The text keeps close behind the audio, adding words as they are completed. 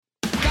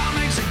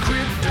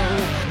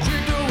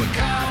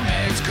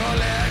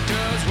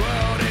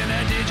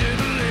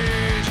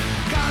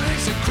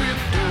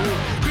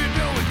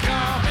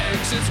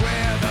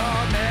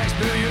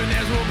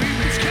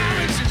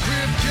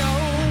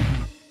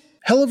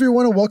Hello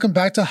everyone and welcome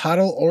back to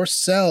HODL or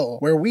Sell,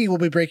 where we will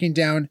be breaking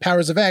down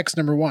Powers of X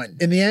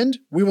 #1. In the end,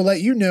 we will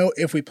let you know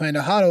if we plan to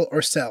HODL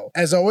or sell.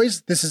 As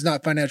always, this is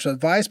not financial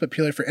advice, but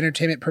purely for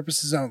entertainment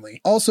purposes only.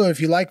 Also,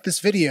 if you like this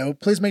video,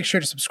 please make sure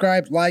to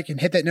subscribe, like,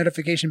 and hit that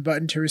notification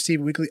button to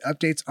receive weekly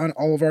updates on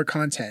all of our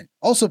content.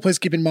 Also, please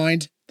keep in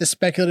mind, the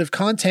speculative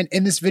content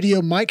in this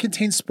video might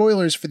contain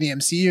spoilers for the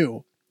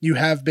MCU. You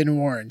have been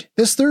warned.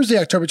 This Thursday,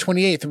 October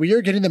 28th, we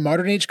are getting the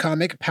modern age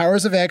comic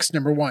Powers of X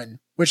 #1,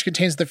 which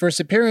contains the first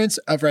appearance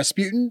of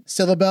Rasputin,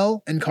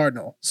 Silabel, and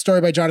Cardinal.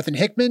 Story by Jonathan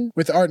Hickman,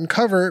 with art and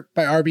cover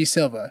by R.B.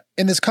 Silva.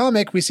 In this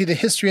comic, we see the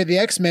history of the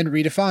X-Men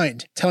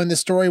redefined, telling the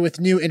story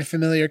with new and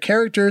familiar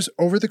characters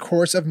over the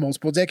course of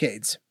multiple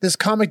decades. This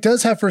comic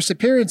does have first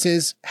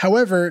appearances,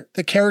 however,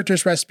 the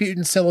characters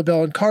Rasputin,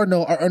 Silabel, and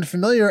Cardinal are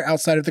unfamiliar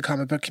outside of the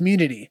comic book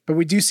community, but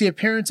we do see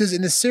appearances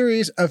in the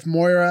series of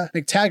Moira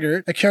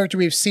McTaggart, a character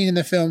we've seen in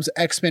the films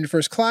X-Men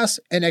First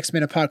Class and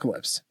X-Men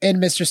Apocalypse, and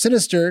Mr.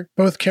 Sinister,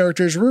 both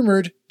characters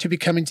rumored to be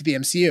coming to the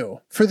MCU.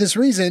 For this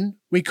reason,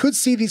 we could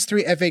see these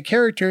three FA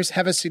characters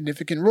have a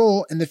significant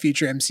role in the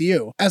future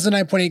MCU. As a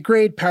 9.8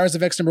 grade, Powers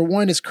of X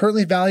 #1 is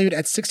currently valued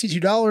at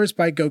 $62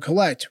 by Go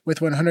Collect,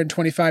 with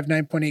 125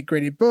 9.8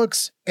 graded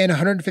books and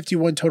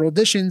 151 total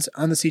editions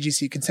on the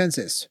CGC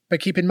consensus.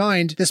 But keep in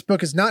mind, this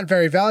book is not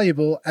very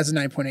valuable as a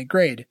 9.8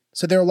 grade,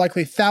 so there are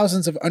likely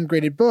thousands of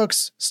ungraded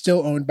books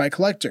still owned by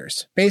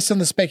collectors. Based on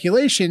the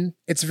speculation,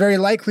 it's very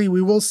likely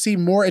we will see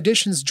more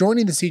editions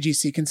joining the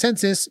CGC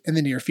consensus in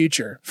the near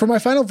future. For my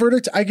final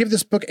verdict, I give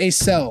this book a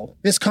sell.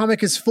 This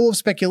comic is full of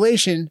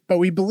speculation, but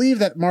we believe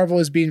that Marvel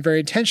is being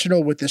very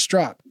intentional with this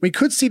drop. We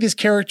could see these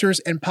characters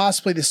and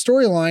possibly the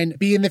storyline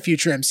be in the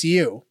future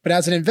MCU, but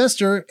as an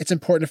investor, it's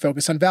important to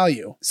focus on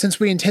value. Since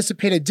we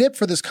anticipate a dip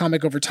for this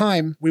comic over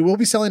time, we will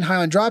be selling high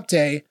on drop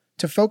day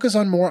to focus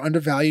on more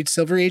undervalued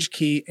Silver Age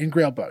Key and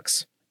Grail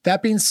books.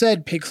 That being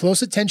said, pay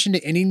close attention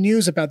to any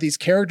news about these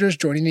characters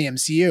joining the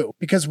MCU,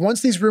 because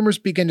once these rumors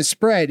begin to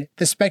spread,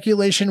 the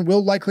speculation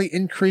will likely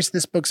increase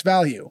this book's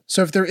value.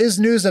 So if there is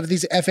news of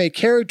these FA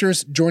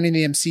characters joining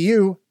the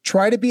MCU,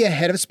 try to be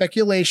ahead of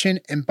speculation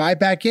and buy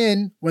back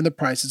in when the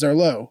prices are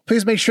low.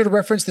 Please make sure to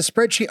reference the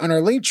spreadsheet on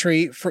our link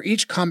tree for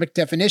each comic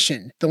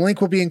definition. The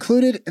link will be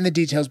included in the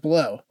details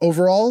below.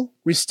 Overall,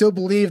 we still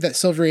believe that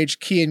Silver Age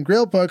Key and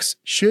Grail books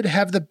should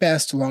have the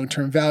best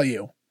long-term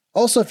value.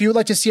 Also, if you would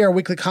like to see our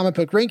weekly comic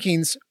book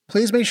rankings,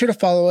 please make sure to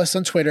follow us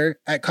on Twitter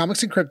at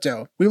Comics and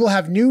Crypto. We will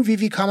have new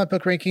VV comic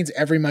book rankings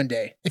every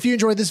Monday. If you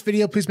enjoyed this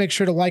video, please make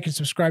sure to like and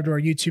subscribe to our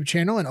YouTube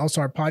channel and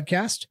also our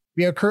podcast.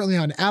 We are currently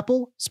on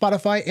Apple,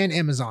 Spotify, and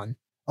Amazon.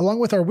 Along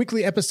with our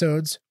weekly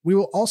episodes, we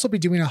will also be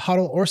doing a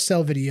HODL or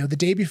sell video the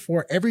day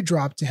before every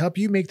drop to help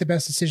you make the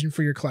best decision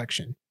for your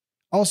collection.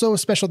 Also, a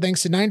special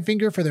thanks to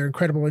Ninefinger for their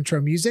incredible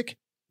intro music.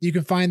 You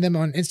can find them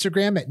on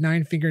Instagram at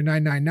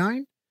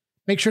Ninefinger999.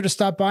 Make sure to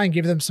stop by and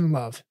give them some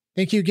love.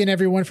 Thank you again,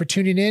 everyone, for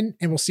tuning in,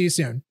 and we'll see you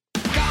soon.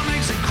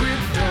 Comics and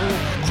crypto,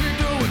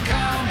 crypto and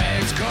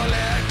comics,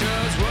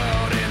 collectors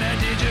world in a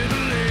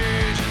digital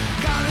age.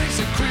 Comics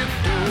and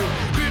crypto,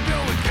 crypto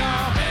and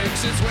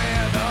comics is where